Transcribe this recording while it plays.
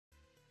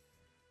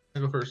I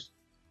go first.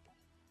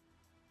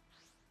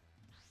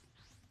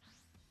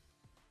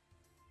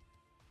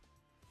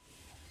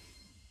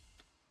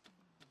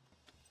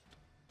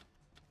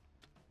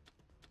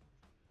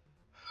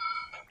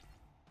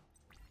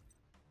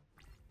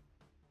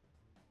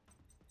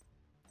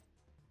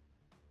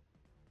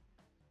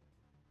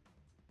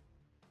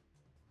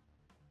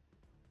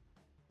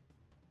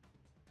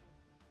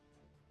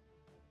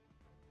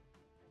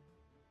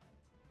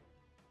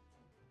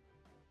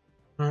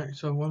 Alright,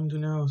 so what I'm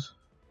doing now is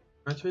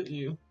activate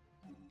you.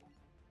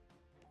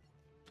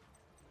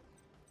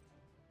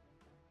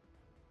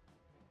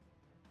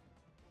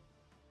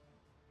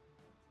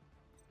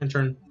 And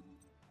turn.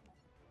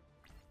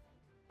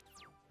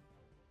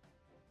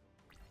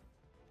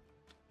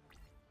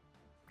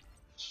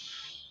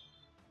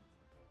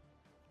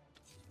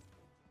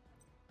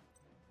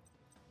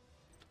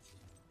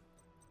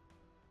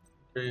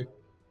 Okay.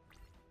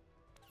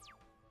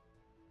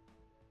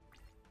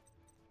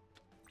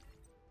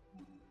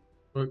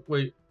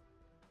 Wait.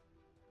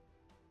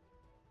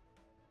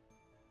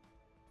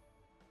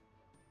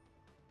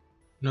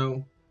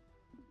 No.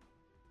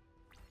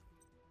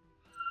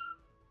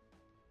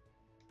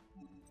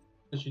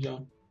 Yes, you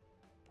don't.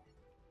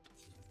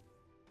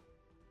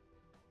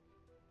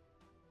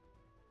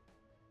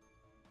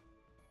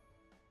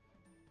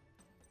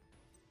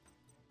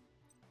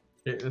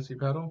 Okay, let's see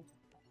paddle.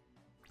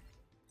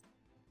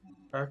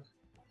 Back.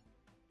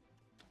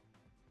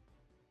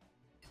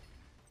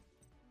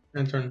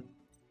 And turn.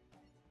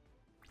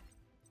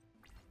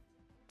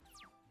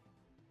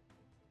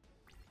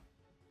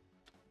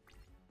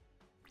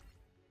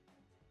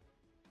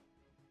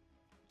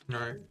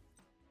 Alright.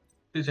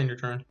 Please end your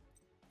turn.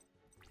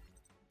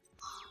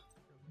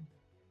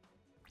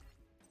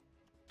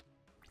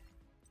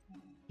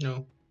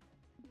 No.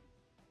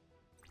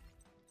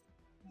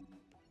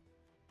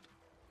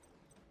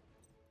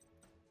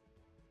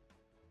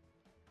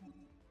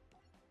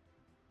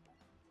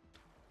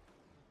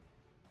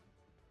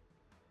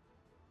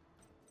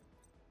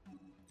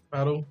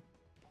 Battle.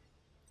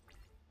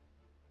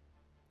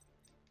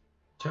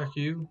 Attack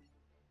you.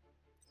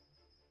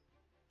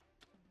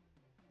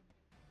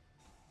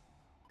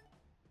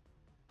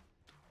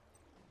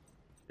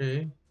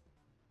 Okay.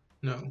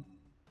 No.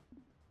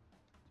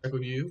 Attack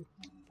with you.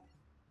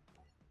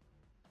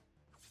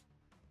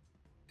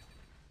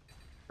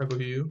 Attack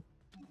with you.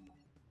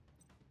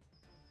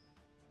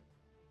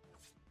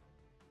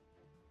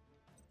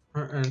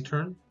 Alright, and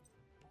turn.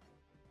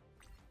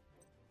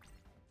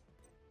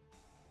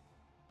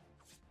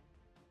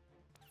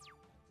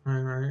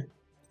 Alright.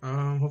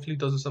 Hopefully it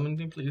doesn't summon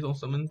me. Please don't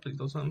summon. Please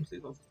don't summon.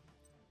 Please don't.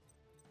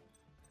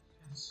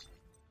 Yes.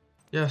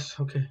 Yes.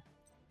 Okay.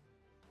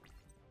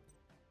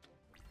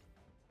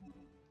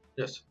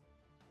 Yes.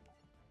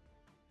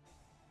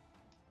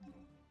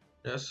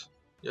 Yes.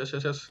 Yes.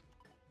 Yes. Yes.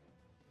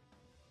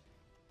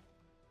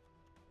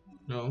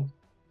 No.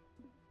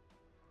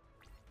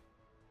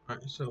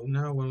 Alright. So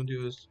now what I'm gonna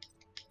do is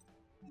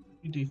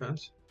you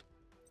defense.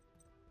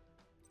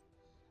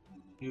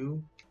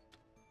 You.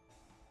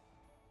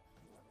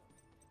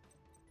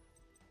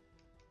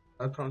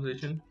 Bad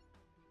pronunciation.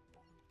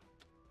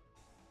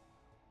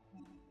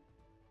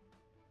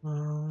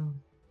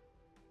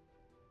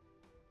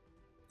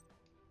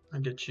 I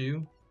get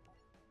you.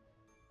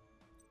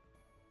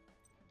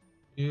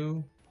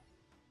 You.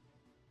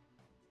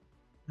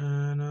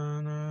 And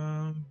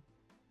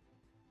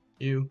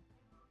you.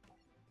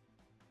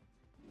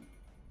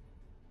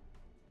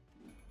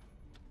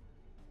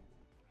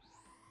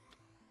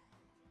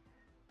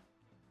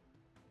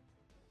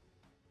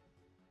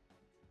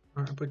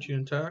 Alright, I put you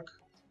in attack.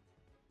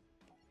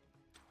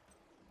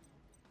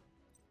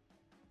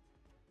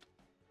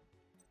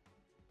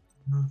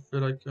 I feel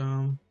like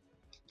your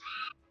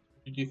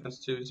defense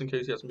too, just in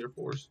case he has some mere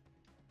force.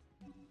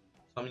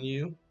 Summon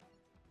you.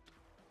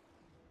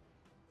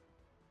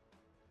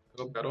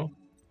 Go battle.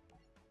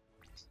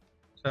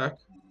 Attack.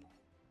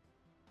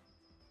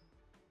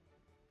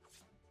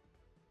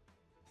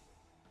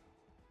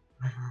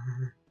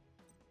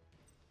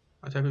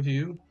 Attack with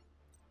you.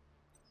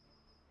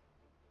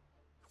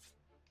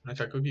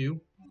 Attack with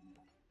you.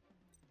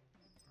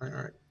 Alright,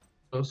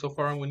 alright. So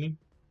far I'm winning.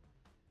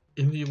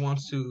 If he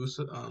wants to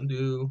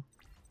do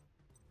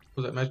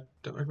was that match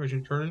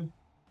turn,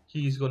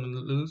 he's going to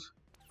lose,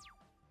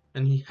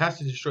 and he has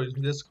to destroy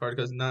this card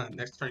because not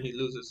next turn he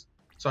loses.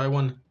 So I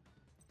won.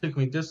 It took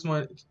me this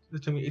much.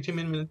 It took me 18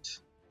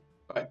 minutes.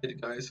 But I did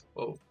it, guys.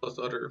 Well, plus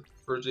the other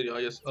first video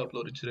I just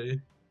uploaded today.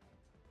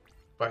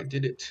 But I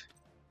did it.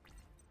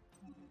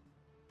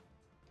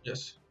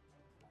 Yes.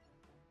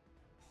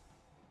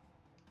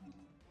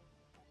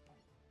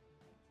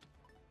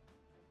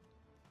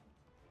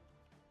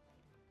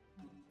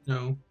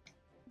 No.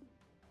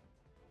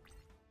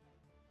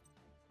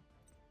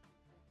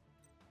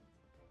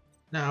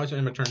 Now it's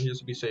in my turn just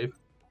to be safe.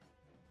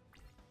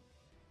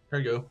 There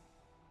you go.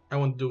 I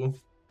want to duel.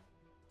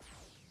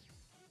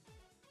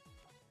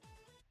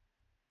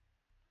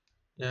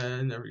 Yeah,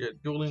 I never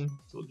get dueling.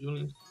 So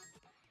dueling.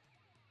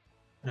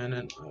 And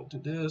then I'll do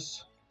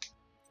this.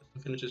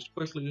 Finish this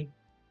quickly.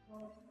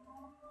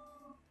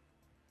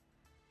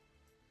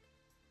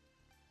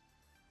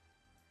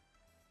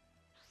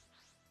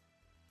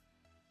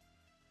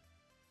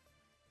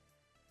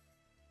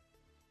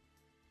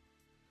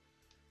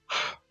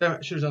 Damn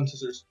it, should have done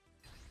scissors.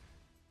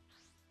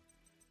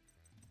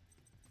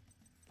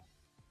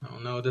 Oh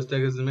no, this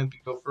deck isn't meant to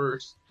go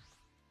first.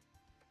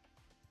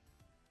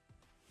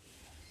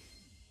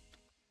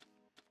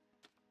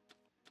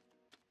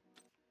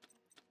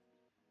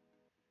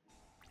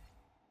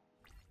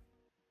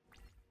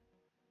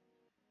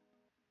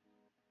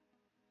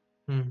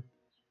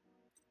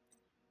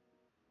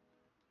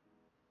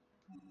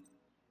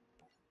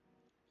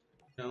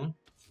 No.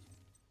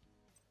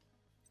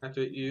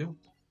 Activate you.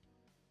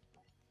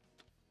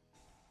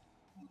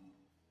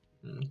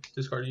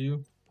 Discard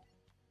you.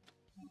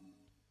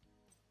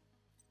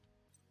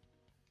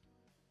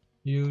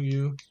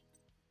 You.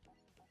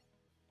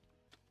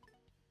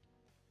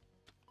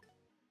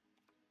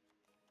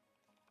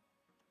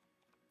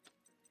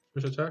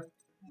 Push attack.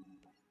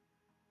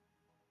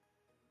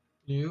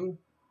 You.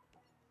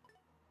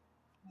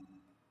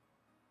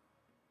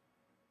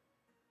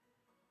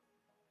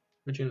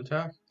 Routine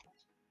attack.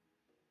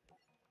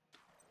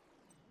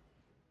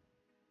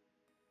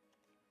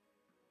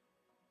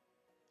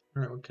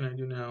 Alright, what can I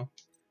do now?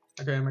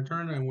 Okay, my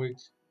turn and wait.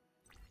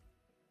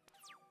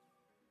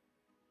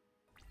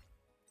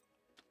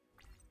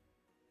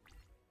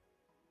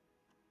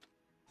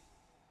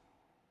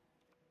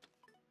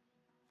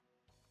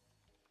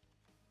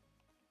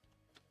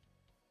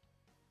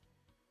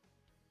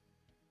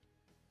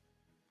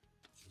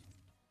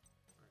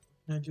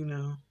 What can I do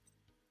now?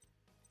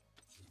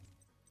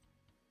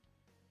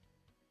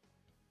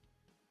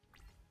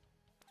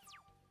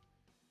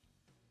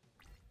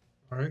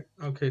 Alright,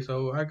 okay,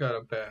 so I got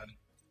a bad.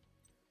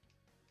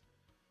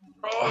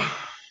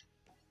 Oh.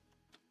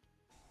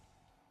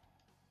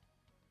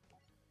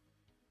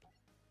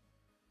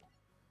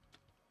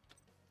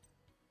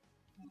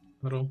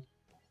 Little.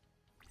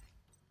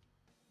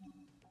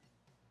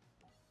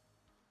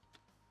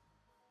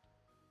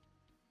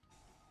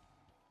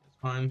 It's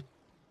fine.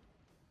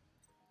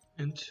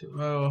 And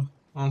well,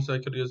 honestly, I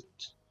could have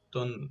just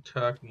done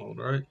attack mode,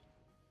 right?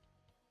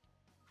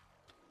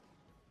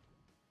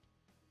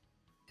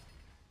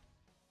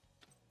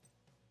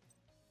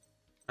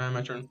 And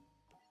my turn.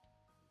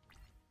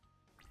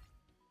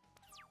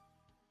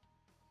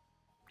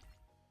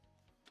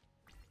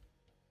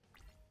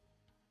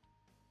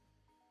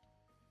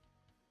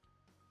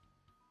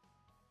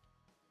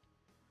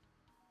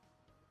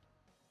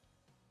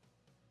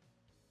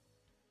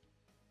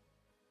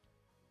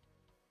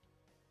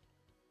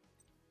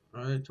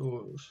 Alright,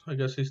 well, I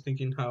guess he's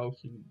thinking how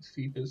he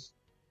see his.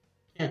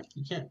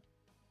 He can't.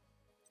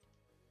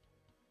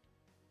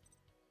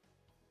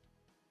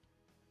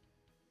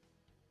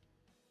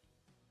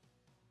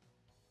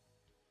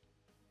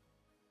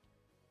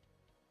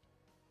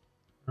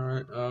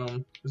 Alright,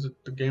 is it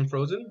the game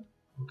frozen?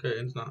 Okay,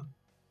 it's not.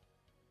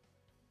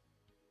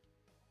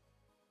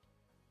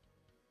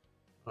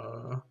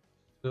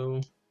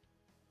 So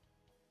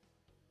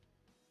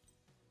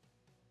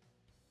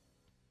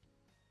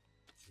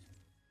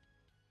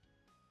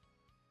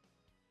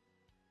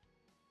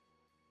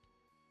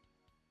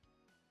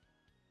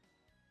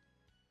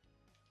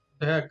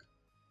the heck?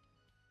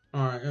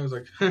 Alright, I was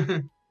like,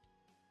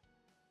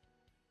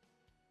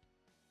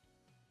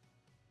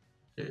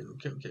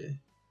 okay.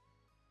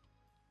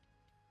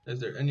 Is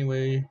there any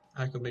way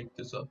I could make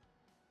this up?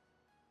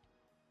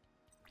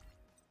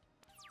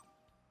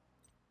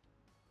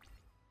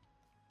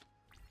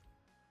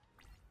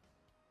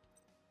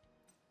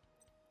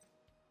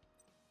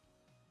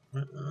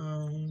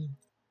 Um,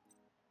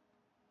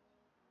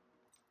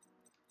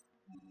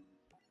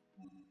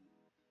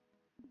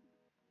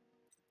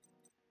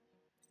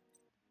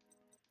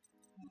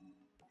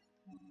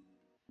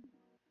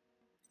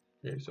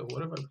 okay, so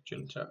what if I put you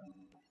in chat?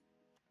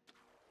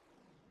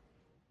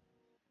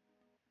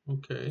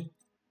 Okay,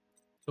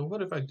 so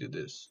what if I do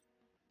this?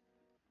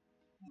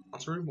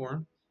 Monster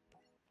Reborn,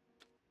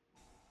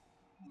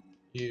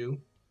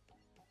 you,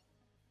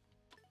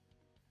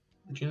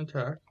 routine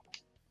attack,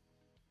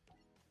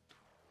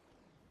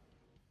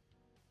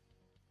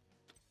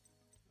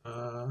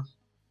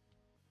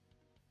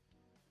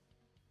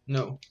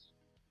 no,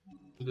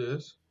 do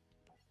this,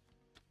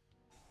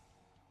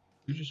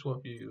 you just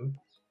swap you,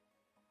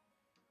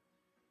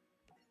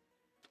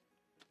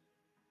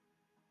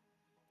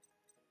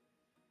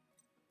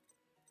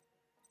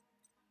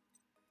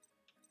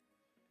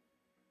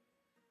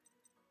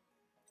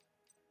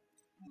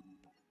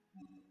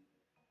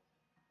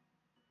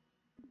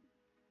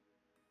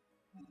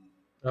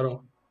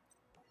 battle,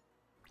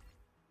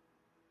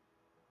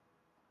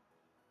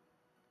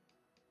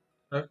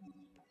 attack,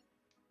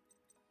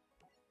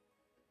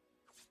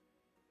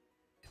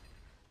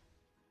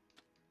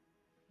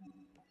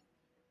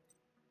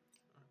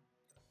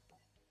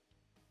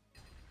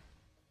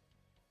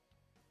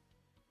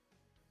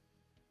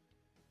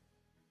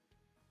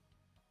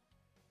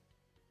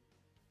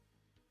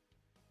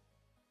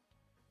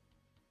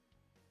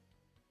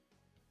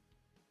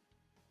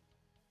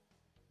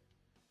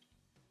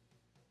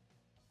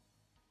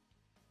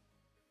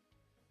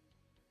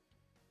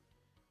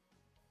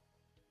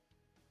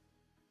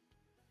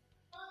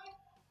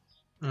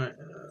 Alright,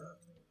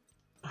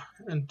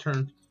 and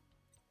turn.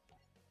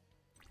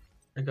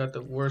 I got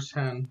the worst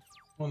hand.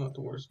 Well, not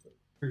the worst, but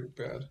pretty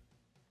bad.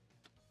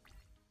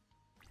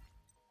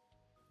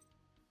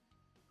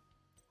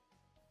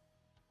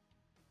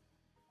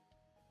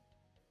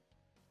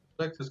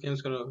 Like this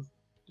game's gonna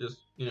just,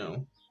 you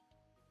know,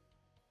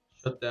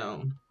 shut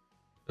down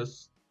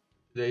because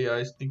the AI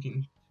is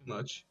thinking too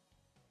much.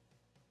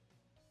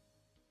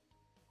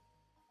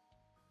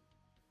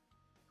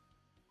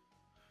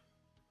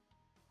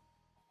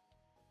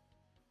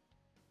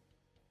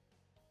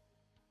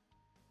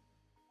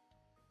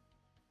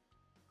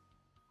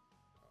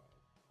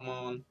 Come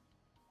on.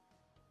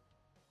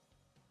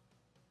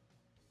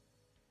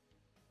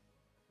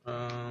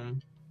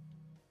 Um.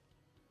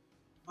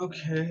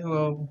 Okay.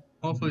 Well,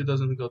 hopefully it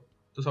doesn't go.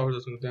 The tower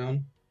doesn't go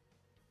down.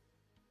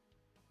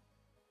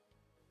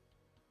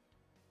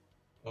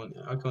 Oh,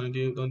 I can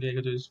do. Don't think I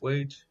can do is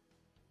wait.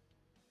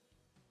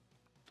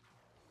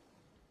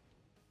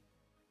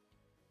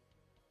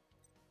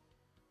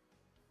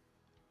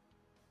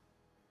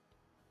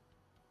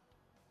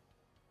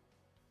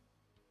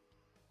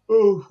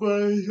 Oh, why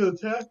is he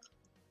attack?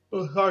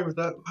 Oh, sorry about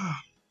that.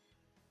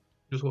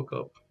 Just woke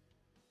up.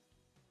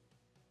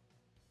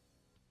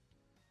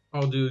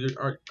 Oh, dude,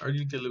 are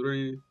you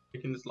deliberately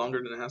making this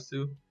longer than it has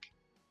to?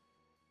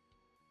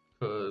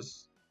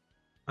 Cause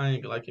I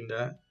ain't liking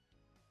that.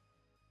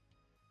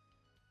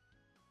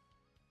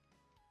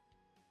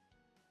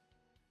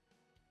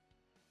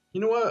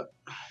 You know what?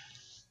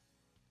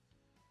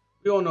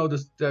 We all know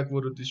this deck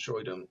would have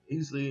destroyed him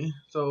easily.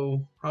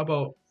 So how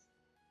about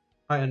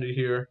I end it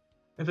here?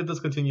 If it does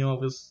continue,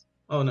 I'll just.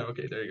 Oh no,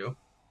 okay, there you go.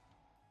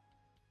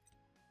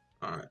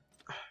 All right,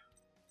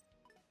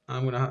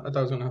 I'm gonna. I thought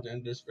I was gonna have to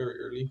end this very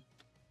early.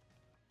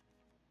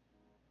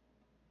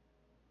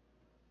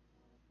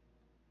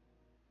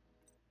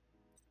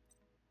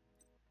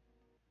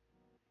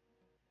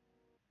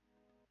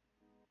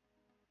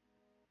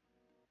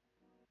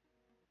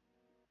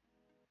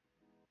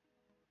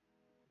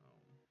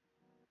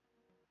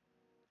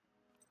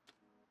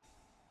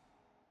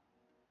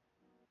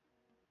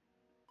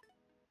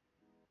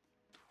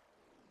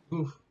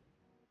 Oof.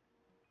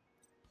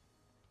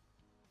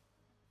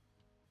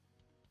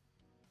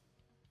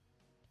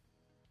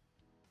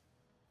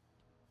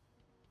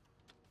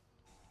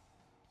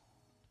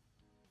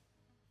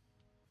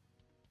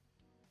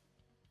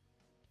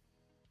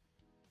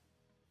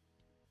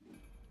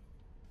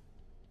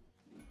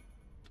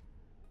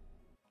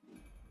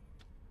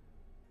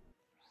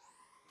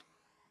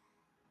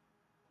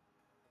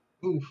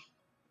 Oof.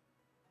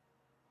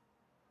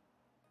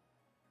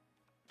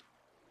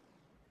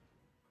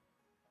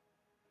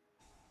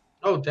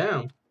 Oh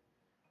damn.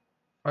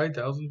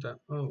 5,000.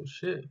 Oh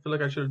shit. I feel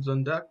like I should have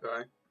done that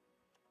guy.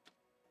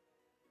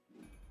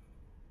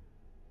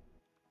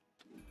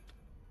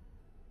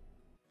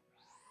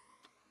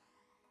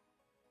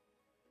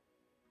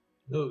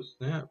 Oh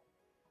snap.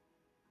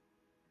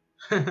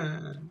 Well,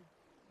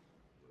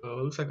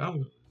 it looks like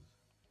I'm.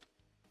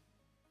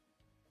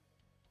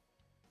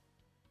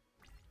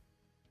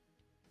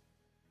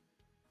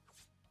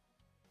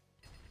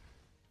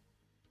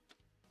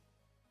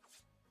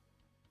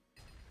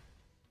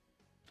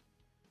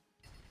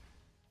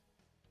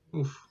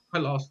 Oof. I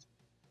lost.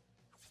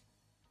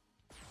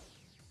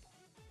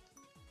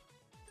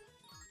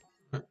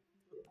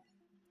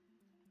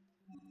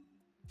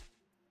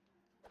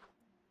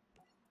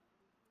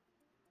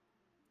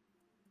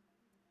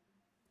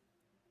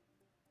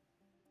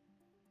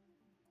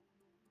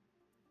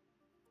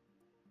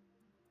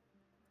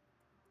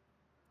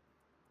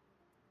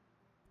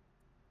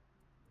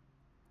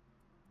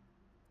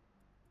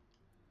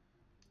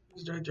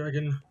 It's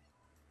Dragon.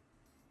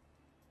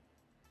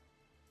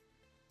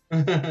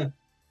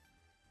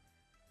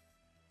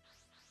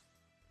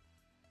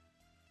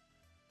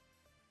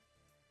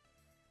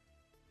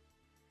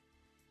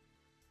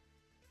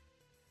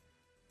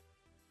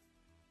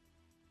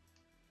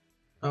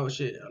 Oh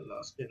shit, I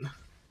lost again.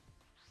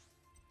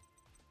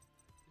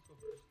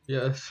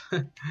 Yes.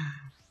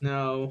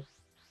 Now,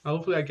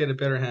 hopefully I get a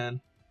better hand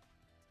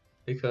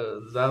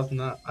because that's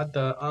not. I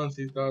thought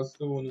honestly thought I was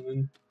still gonna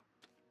win.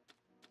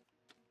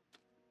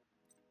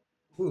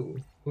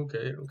 Ooh.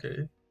 Okay.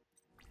 Okay.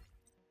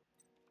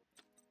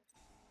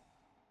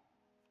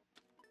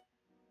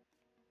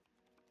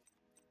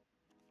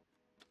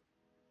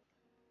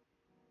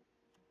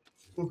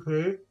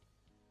 Okay.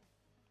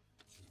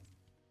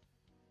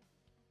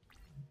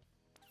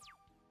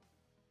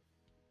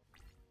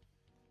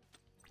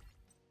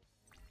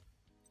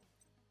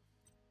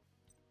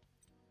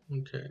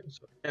 Okay.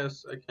 So I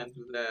guess I can't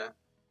do that.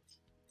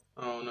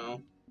 Oh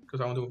no,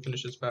 because I want to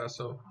finish this fast.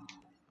 So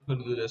I'm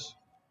gonna do this.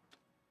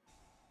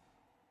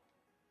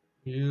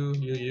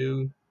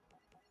 You.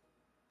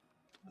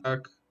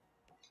 Back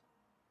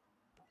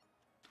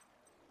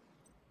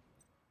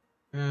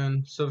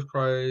and self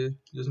cry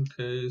just in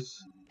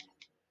case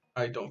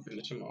I don't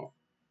finish him off.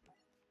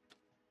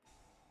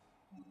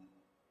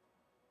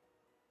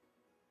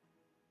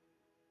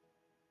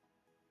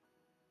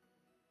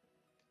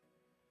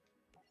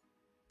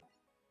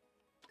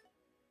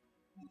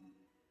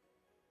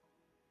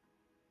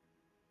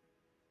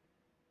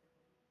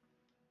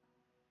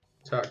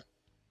 Attack.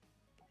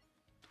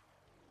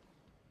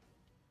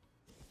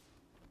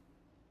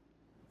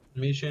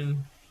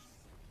 Animation.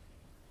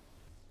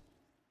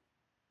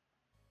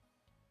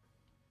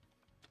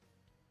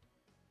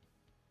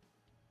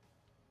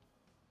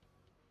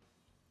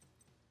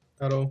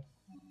 Battle.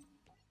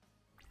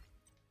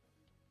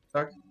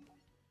 Attack.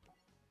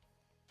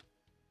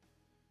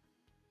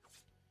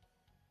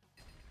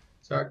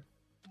 Attack.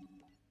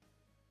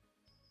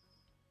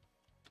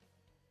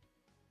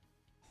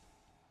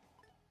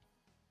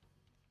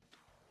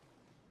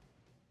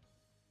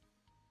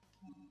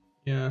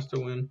 Yeah, I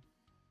still win.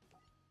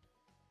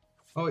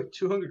 Oh wait,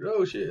 200.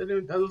 Oh shit,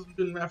 I wasn't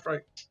doing math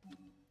right.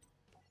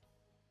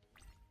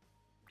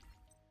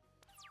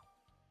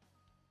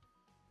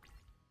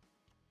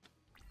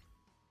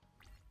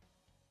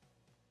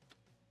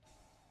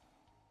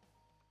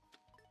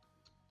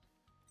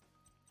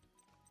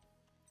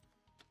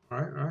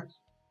 Alright, alright.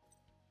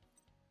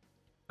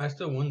 I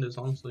still won this,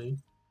 honestly.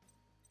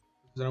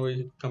 There's no way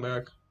he can come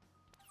back.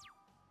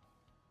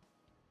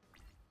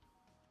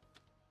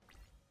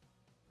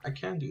 I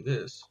can do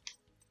this.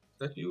 Is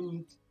that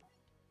you?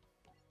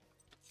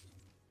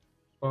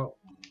 Well,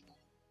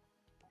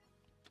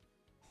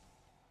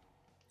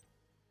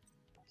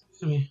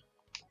 excuse me.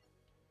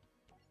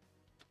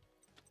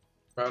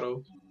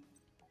 Battle.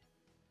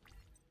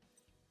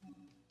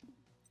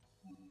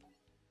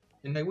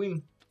 And I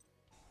win.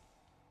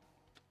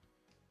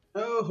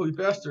 Oh, you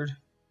bastard.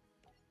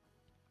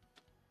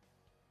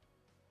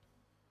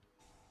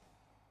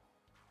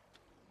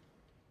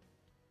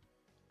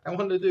 I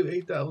wanted to do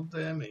 8,000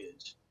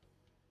 damage.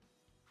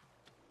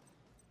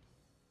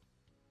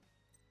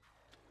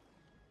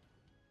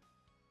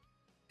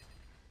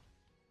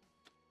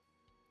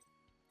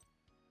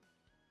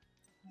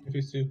 If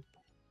you see.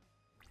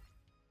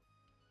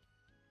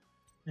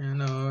 Yeah,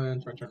 no,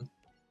 it's my turn.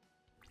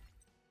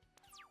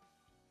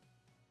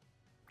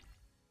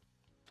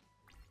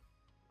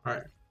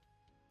 Alright.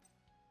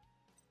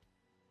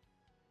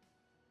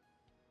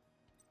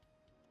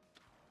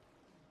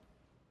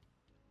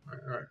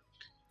 Alright.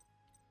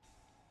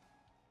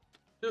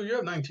 Dude, you're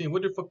at 19.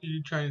 What the fuck are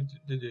you trying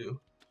to do?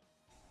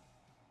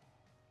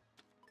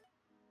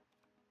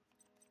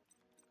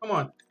 Come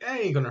on. That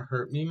ain't gonna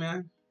hurt me,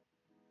 man.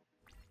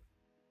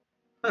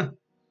 Huh.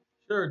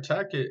 Sure,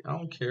 attack it. I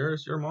don't care.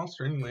 It's your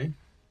monster anyway.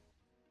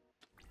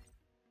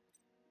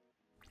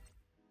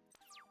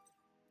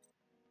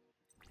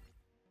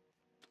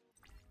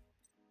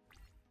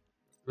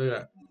 Look at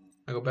that.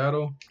 I go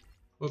battle.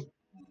 Whoop.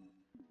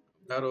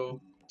 Battle.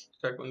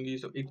 Attack one of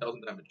these, so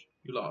 8,000 damage.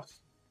 You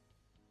lost.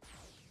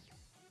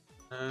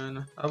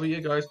 And that'll be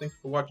it, guys. Thanks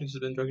for watching. This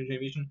has been Dragon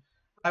Animation.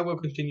 I will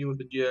continue with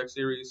the GX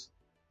series.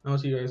 I'll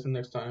see you guys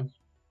next time.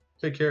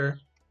 Take care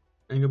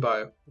and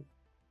goodbye.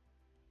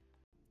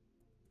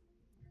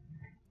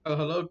 Oh,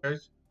 hello,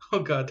 guys. Oh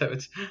God, damn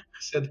it!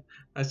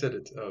 I said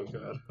it. Oh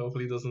God.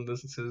 Hopefully, he doesn't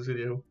listen to this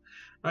video.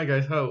 Hi,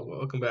 guys. Oh,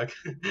 welcome back.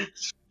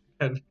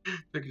 And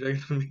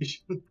Dragon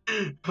Animation.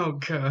 Oh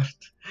God.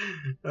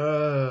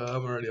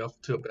 I'm already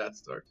off to a bad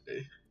start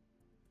today.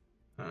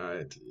 All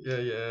right.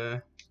 Yeah.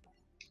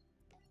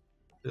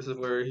 This is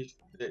where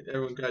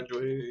everyone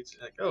graduates.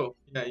 Like, oh,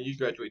 yeah, you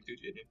graduate too,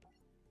 Jaden.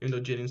 Even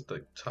though Jaden's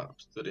the top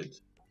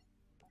student.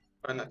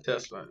 Why not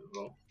test, right?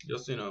 Well,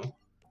 just,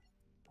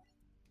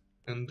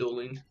 and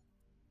dueling.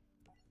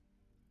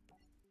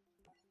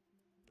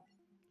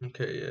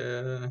 Okay,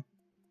 yeah.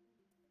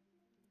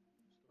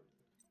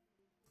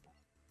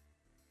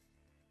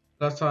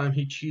 Last time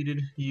he cheated,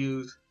 he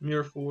used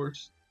Mirror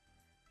Force.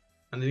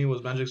 And then he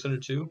was Magic Center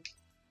too.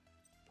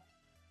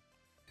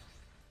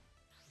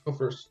 Go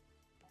first.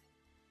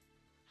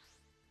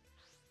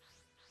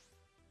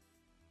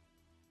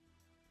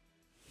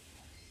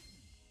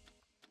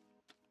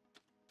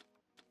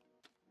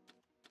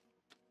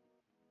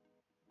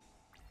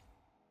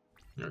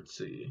 Let's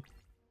see.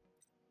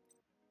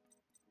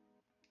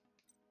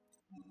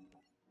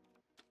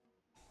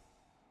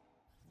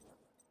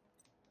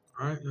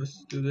 Alright,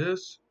 let's do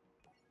this.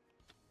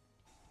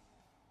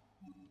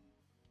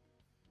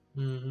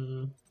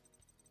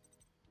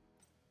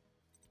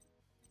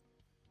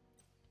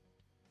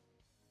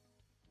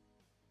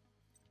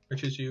 I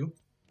choose you.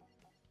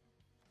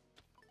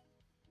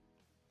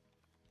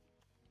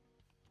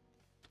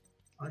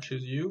 I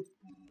choose you.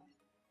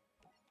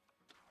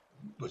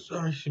 But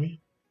sorry, excuse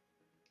me.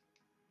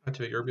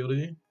 Activate your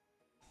ability.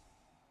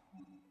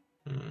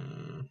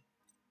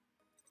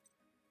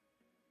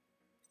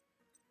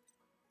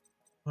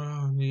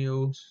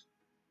 Neos.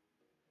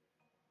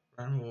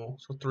 Animal.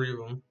 So 3 of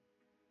them.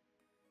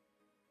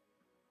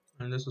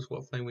 And this is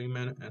what Flame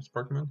Wingman and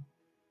Sparkman.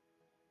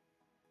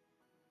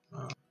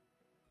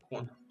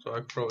 1. So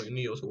I throw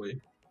Neos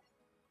away.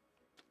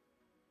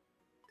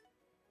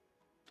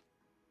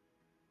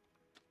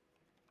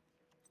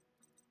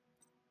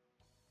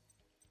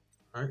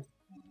 Alright.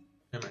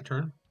 And my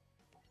turn.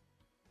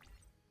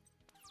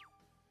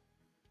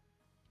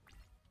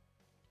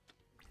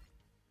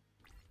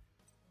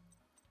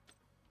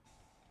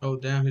 Oh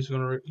damn, he's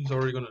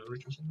already gonna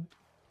reach or something.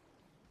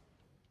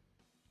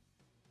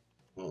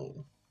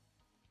 Oh.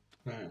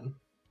 Man.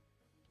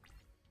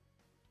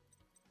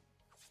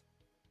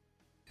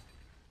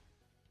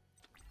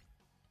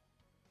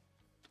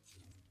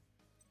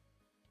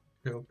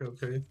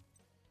 Okay.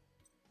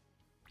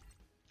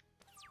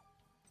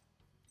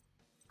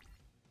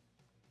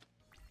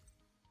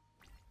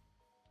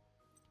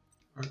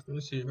 Alright, let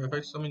me see. If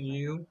I summon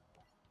you,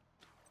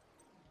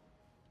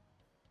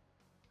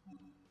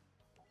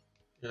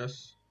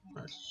 yes.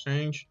 Alright,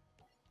 exchange.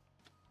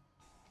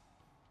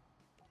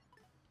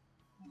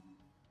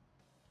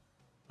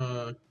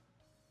 Uh,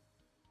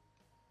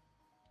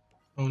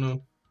 oh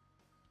no.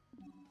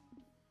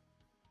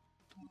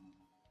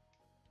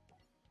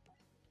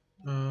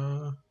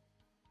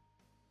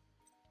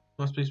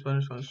 Must be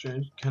Spanish on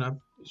exchange. Cannot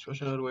be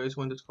special in other ways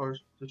when this card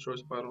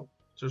destroys the battle.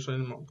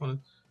 Destroying the opponent.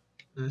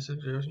 And this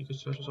is you can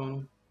special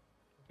someone.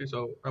 Okay,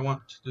 so I want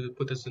to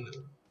put this in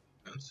the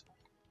defense.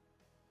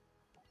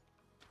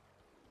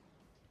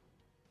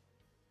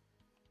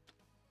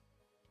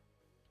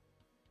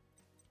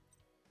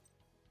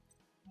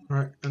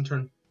 Alright, end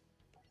turn.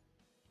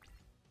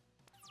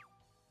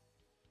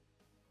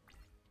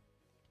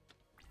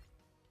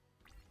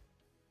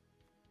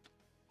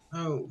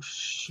 Oh,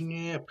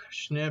 snap.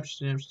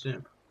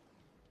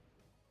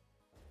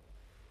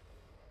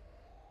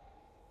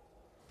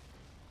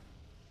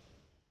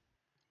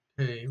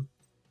 Okay.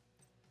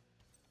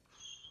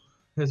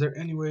 Is there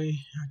any way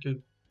I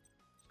could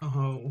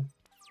somehow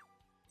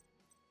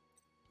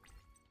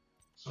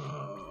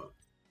uh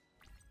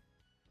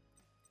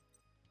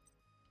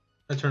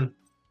my turn.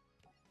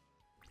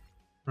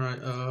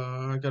 Alright,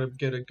 I gotta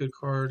get a good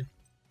card.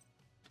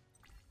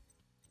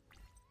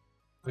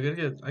 I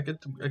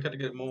gotta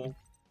get mole.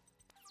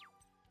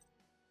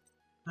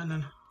 And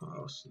then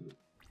oh snap.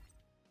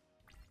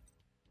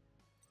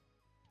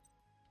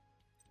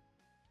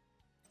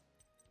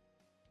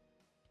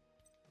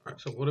 Alright,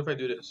 so what if I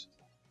do this?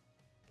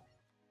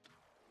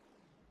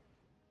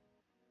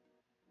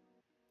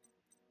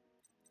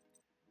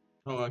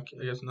 Oh, I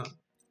guess not.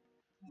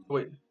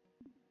 Wait.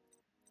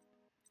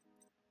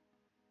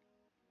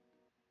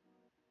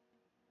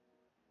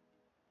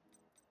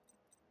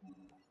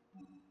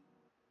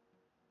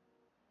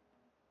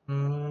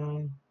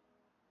 Um,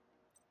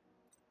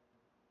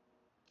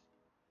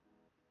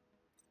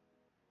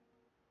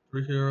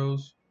 3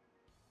 heroes.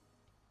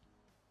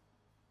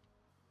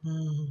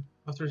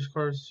 After this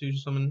card, you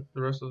summon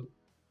the rest of the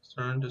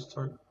turn. This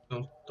target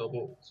don't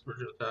double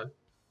spiritual attack.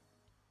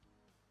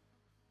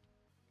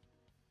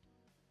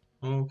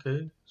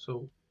 Okay,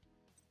 so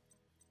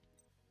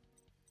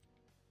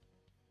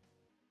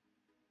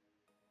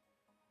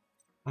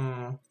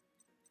uh,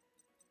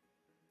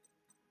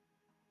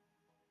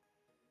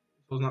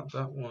 so it's not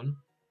that one.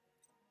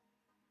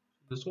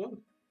 This one.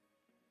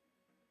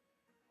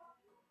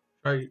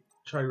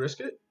 Try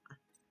risk it.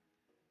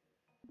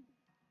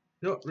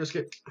 No, risk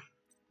it.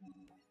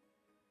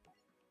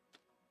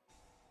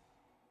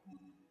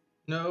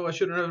 No, I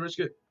shouldn't have risked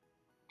it.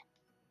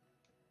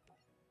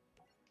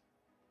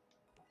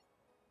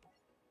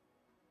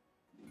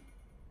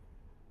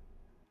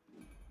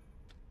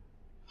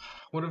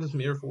 What if it's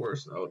Mirror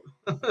Force? Oh.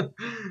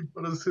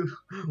 What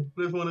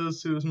if one of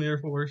those two is Mirror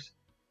Force?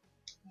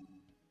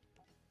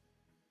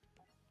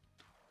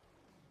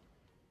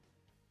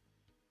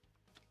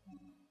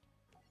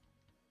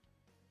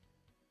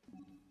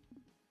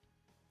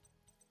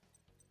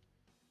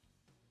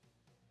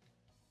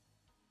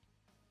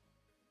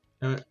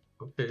 Damn it.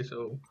 Okay,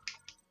 so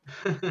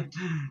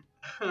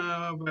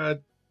oh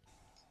bad.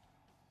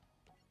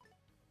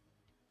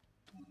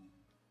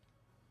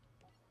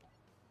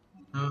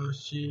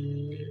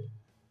 She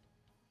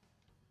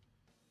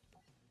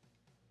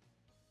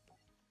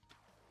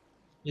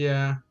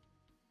yeah,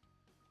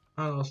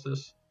 I lost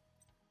this.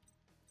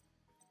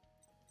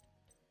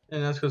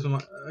 And that's because of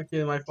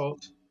my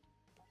fault.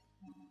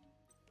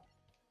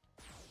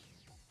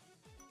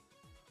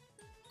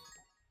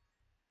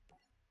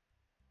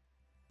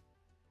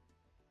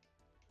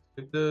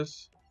 Take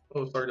this.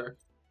 Oh, Star Deck.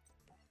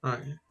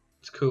 Alright,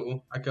 it's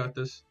cool. I got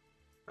this.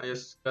 I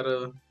just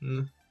gotta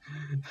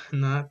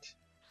not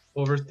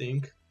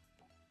overthink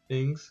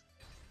things.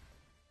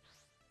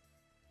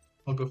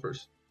 I'll go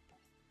first.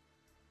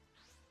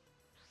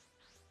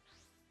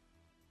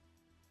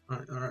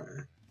 Alright.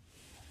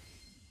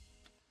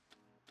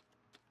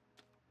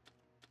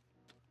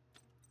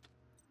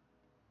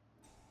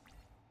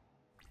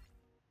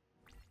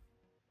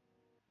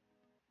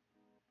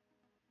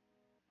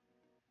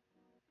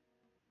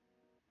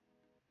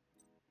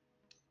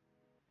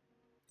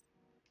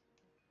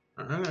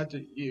 I'm gonna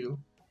do you.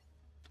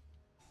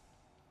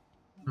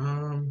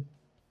 Um,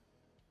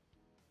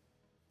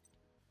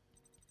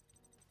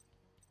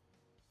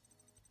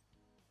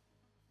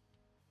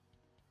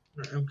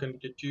 I'm gonna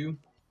get you.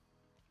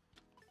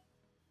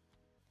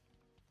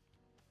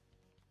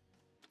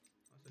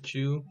 That's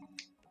you.